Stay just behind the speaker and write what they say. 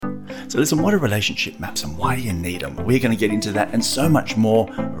So listen, what are relationship maps and why do you need them? We're going to get into that and so much more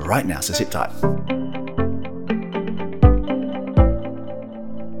right now, so sit tight.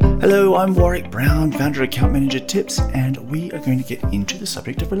 Hello, I'm Warwick Brown, founder of Account Manager Tips, and we are going to get into the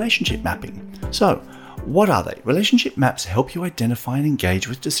subject of relationship mapping. So, what are they? Relationship maps help you identify and engage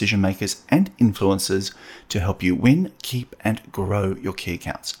with decision makers and influencers to help you win, keep, and grow your key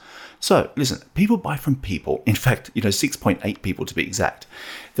accounts. So, listen, people buy from people. In fact, 6.8 people to be exact.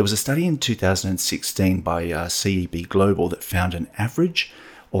 There was a study in 2016 by CEB Global that found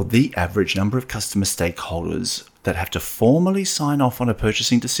the average number of customer stakeholders that have to formally sign off on a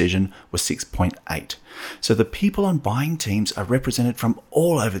purchasing decision was 6.8. So the people on buying teams are represented from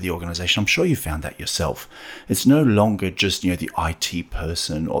all over the organization. I'm sure you found that yourself. It's no longer just, the IT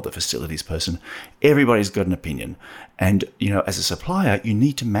person or the facilities person. Everybody's got an opinion. And, as a supplier, you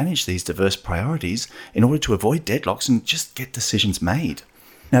need to manage these diverse priorities in order to avoid deadlocks and just get decisions made.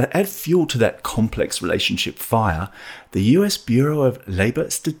 Now, to add fuel to that complex relationship fire, the US Bureau of Labor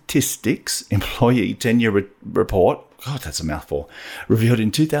Statistics Employee Tenure Report, God, that's a mouthful, revealed in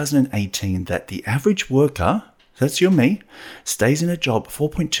 2018 that the average worker, that's you and me, stays in a job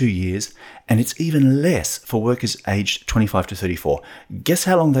 4.2 years, and it's even less for workers aged 25 to 34. Guess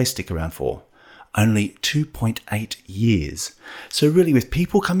how long they stick around for? Only 2.8 years. So really, with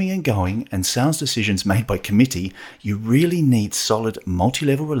people coming and going and sound decisions made by committee, you really need solid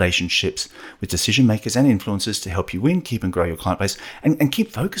multi-level relationships with decision makers and influencers to help you win, keep and grow your client base and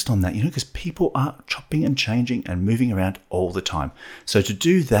keep focused on that, because people are chopping and changing and moving around all the time. So to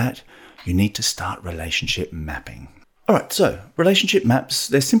do that, you need to start relationship mapping. All right, so relationship maps,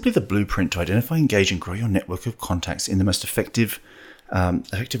 they're simply the blueprint to identify, engage and grow your network of contacts in the most effective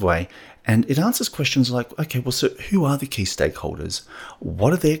way. And it answers questions like, okay, well, so who are the key stakeholders?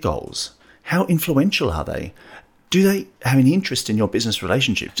 What are their goals? How influential are they? Do they have any interest in your business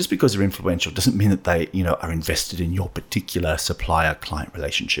relationship? Just because they're influential doesn't mean that they, are invested in your particular supplier-client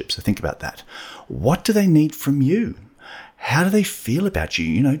relationship. So think about that. What do they need from you? How do they feel about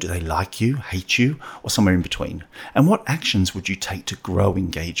you? Do they like you, hate you, or somewhere in between? And what actions would you take to grow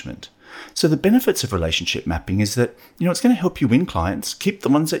engagement? So the benefits of relationship mapping is that, it's going to help you win clients, keep the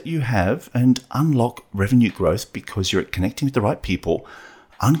ones that you have, and unlock revenue growth because you're connecting with the right people,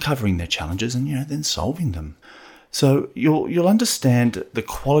 uncovering their challenges, and, then solving them. So you'll understand the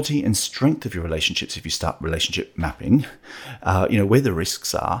quality and strength of your relationships if you start relationship mapping, where the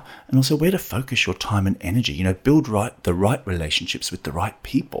risks are, and also where to focus your time and energy, build the right relationships with the right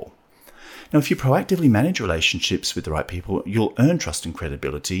people. Now, if you proactively manage relationships with the right people, you'll earn trust and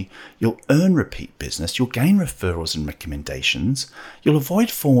credibility, you'll earn repeat business, you'll gain referrals and recommendations, you'll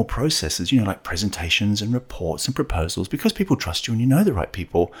avoid formal processes, like presentations and reports and proposals, because people trust you and you know the right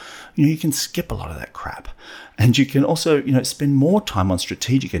people, you can skip a lot of that crap. And you can also, spend more time on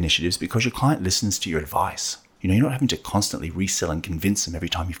strategic initiatives because your client listens to your advice. You're not having to constantly resell and convince them every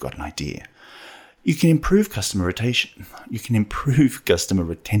time you've got an idea. You can improve customer retention,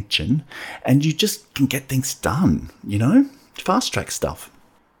 and you just can get things done, fast track stuff.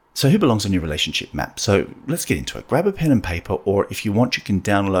 So who belongs on your relationship map? So let's get into it. Grab a pen and paper, or if you want, you can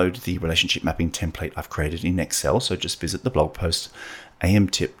download the relationship mapping template I've created in Excel. So just visit the blog post,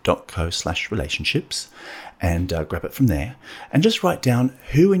 amtip.co/relationships, and grab it from there. And just write down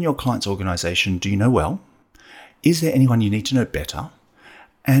who in your client's organization do you know well? Is there anyone you need to know better?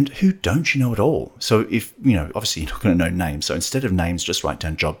 And who don't you know at all? So if, obviously you're not going to know names. So instead of names, just write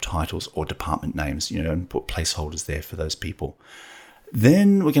down job titles or department names, and put placeholders there for those people.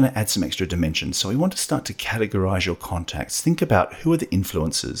 Then we're going to add some extra dimensions. So we want to start to categorize your contacts. Think about who are the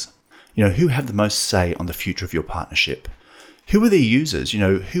influencers, who have the most say on the future of your partnership. Who are the users,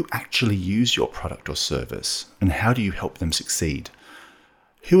 who actually use your product or service, and how do you help them succeed?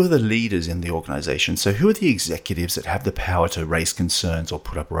 Who are the leaders in the organization? So who are the executives that have the power to raise concerns or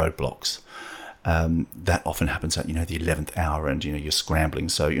put up roadblocks? That often happens at, the 11th hour and, you're scrambling.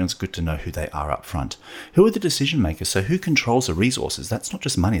 So, it's good to know who they are up front. Who are the decision makers? So who controls the resources? That's not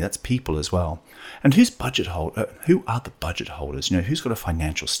just money, that's people as well. And who are the budget holders? Who's got a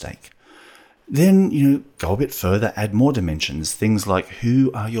financial stake? Then, go a bit further, add more dimensions. Things like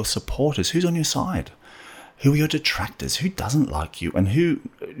who are your supporters? Who's on your side? Who are your detractors? Who doesn't like you? And who,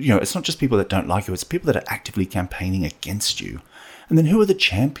 it's not just people that don't like you, it's people that are actively campaigning against you. And then who are the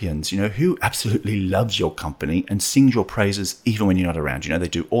champions? Who absolutely loves your company and sings your praises even when you're not around? They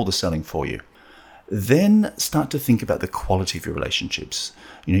do all the selling for you. Then start to think about the quality of your relationships.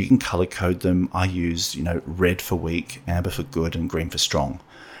 You can color code them. I use, red for weak, amber for good, and green for strong.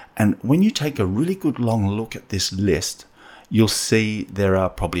 And when you take a really good long look at this list, you'll see there are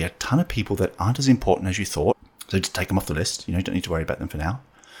probably a ton of people that aren't as important as you thought. So just take them off the list. You don't need to worry about them for now.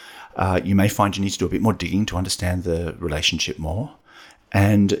 You may find you need to do a bit more digging to understand the relationship more.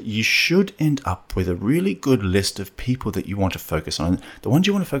 And you should end up with a really good list of people that you want to focus on. The ones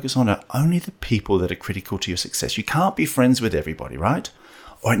you want to focus on are only the people that are critical to your success. You can't be friends with everybody, right?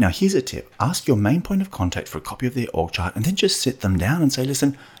 All right, now here's a tip. Ask your main point of contact for a copy of their org chart and then just sit them down and say,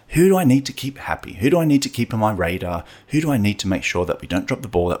 listen, who do I need to keep happy? Who do I need to keep on my radar? Who do I need to make sure that we don't drop the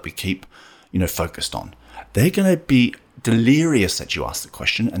ball, that we keep, focused on? They're going to be delirious that you ask the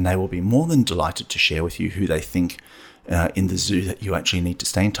question, and they will be more than delighted to share with you who they think in the zoo that you actually need to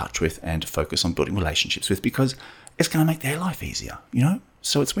stay in touch with and focus on building relationships with, because it's going to make their life easier,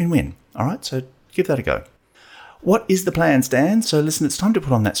 So it's win-win. All right, so give that a go. What is the plan, Stan? So listen, it's time to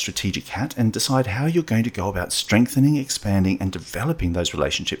put on that strategic hat and decide how you're going to go about strengthening, expanding, and developing those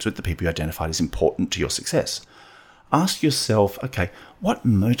relationships with the people you identified as important to your success. Ask yourself, okay, what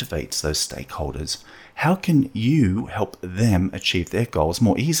motivates those stakeholders? How can you help them achieve their goals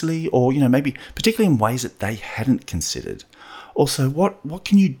more easily, or, maybe particularly in ways that they hadn't considered? Also, what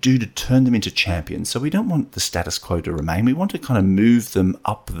can you do to turn them into champions? So we don't want the status quo to remain. We want to kind of move them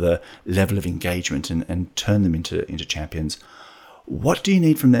up the level of engagement and turn them into champions. What do you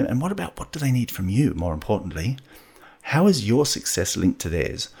need from them? And what do they need from you, more importantly? How is your success linked to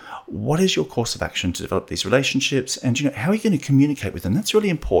theirs? What is your course of action to develop these relationships? And, how are you going to communicate with them? That's really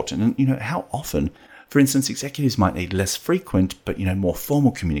important. And, how often? For instance, executives might need less frequent, but, more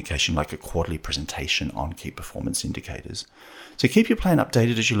formal communication, like a quarterly presentation on key performance indicators. So keep your plan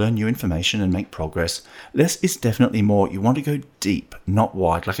updated as you learn new information and make progress. Less is definitely more. You want to go deep, not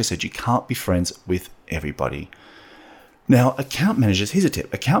wide. Like I said, you can't be friends with everybody. Now, account managers, here's a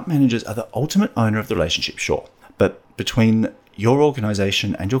tip. Account managers are the ultimate owner of the relationship, sure. But between your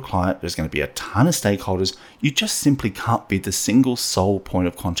organization and your client, there's going to be a ton of stakeholders. You just simply can't be the single sole point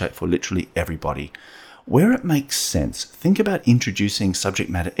of contact for literally everybody. Where it makes sense, think about introducing subject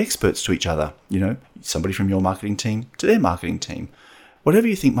matter experts to each other. Somebody from your marketing team to their marketing team. Whatever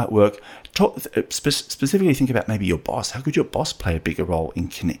you think might work. Specifically think about maybe your boss. How could your boss play a bigger role in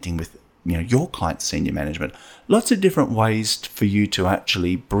connecting with your client's senior management? Lots of different ways for you to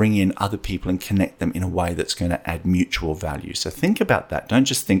actually bring in other people and connect them in a way that's going to add mutual value. So think about that. Don't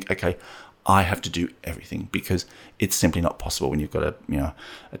just think, okay, I have to do everything, because it's simply not possible when you've got a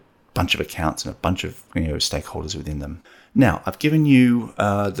bunch of accounts and a bunch of stakeholders within them. Now, I've given you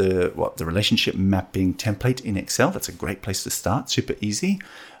the relationship mapping template in Excel. That's a great place to start. Super easy.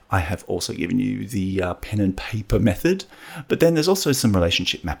 I have also given you the pen and paper method, but then there's also some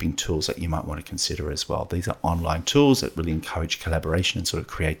relationship mapping tools that you might want to consider as well. These are online tools that really encourage collaboration and sort of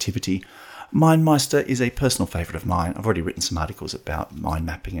creativity. MindMeister is a personal favorite of mine. I've already written some articles about mind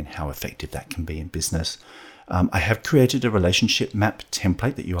mapping and how effective that can be in business. I have created a relationship map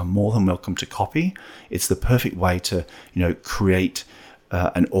template that you are more than welcome to copy. It's the perfect way to, create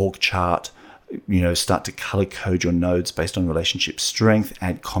an org chart, start to color code your nodes based on relationship strength,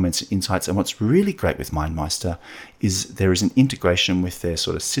 add comments and insights. And what's really great with MindMeister is there is an integration with their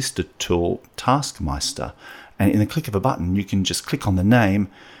sort of sister tool, Taskmeister. And in the click of a button, you can just click on the name,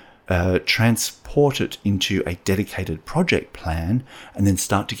 transport it into a dedicated project plan, and then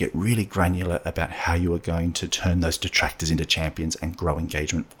start to get really granular about how you are going to turn those detractors into champions and grow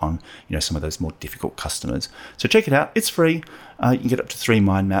engagement on some of those more difficult customers. So check it out. It's free. You can get up to 3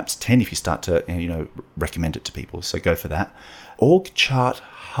 mind maps, 10 if you start to recommend it to people. So go for that. Org Chart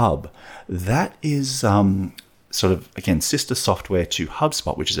Hub. That is sort of, again, sister software to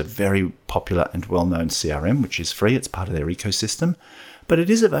HubSpot, which is a very popular and well-known CRM, which is free. It's part of their ecosystem. But it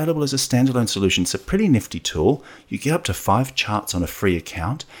is available as a standalone solution. It's a pretty nifty tool. You get up to 5 charts on a free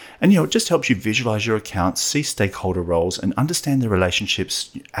account. And, it just helps you visualize your accounts, see stakeholder roles, and understand the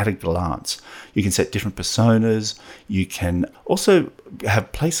relationships at a glance. You can set different personas. You can also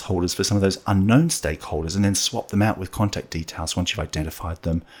have placeholders for some of those unknown stakeholders and then swap them out with contact details once you've identified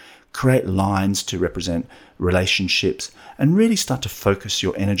them. Create lines to represent relationships and really start to focus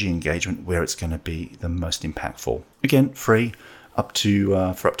your energy engagement where it's going to be the most impactful. Again, free.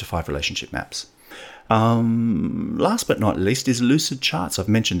 For up to 5 relationship maps. Last but not least is Lucidcharts. I've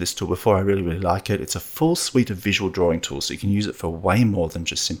mentioned this tool before. I really, really like it. It's a full suite of visual drawing tools, so you can use it for way more than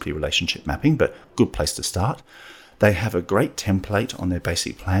just simply relationship mapping, but good place to start. They have a great template on their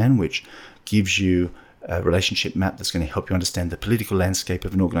basic plan, which gives you a relationship map that's going to help you understand the political landscape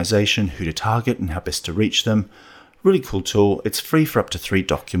of an organization, who to target, and how best to reach them. Really cool tool. It's free for up to 3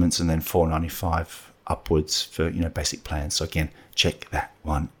 documents and then $4.95 upwards for basic plans. So again, check that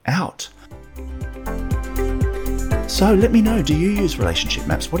one out. So let me know, do you use relationship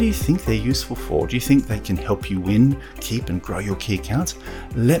maps? What do you think they're useful for? Do you think they can help you win, keep and grow your key accounts?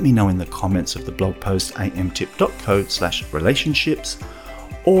 Let me know in the comments of the blog post amtip.co/relationships,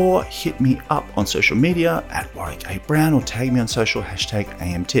 or hit me up on social media at Warwick A. Brown or tag me on social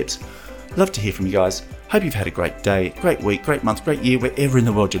 #AMTips. Love to hear from you guys. Hope you've had a great day, great week, great month, great year, wherever in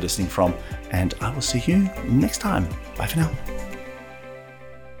the world you're listening from, and I will see you next time. Bye for now.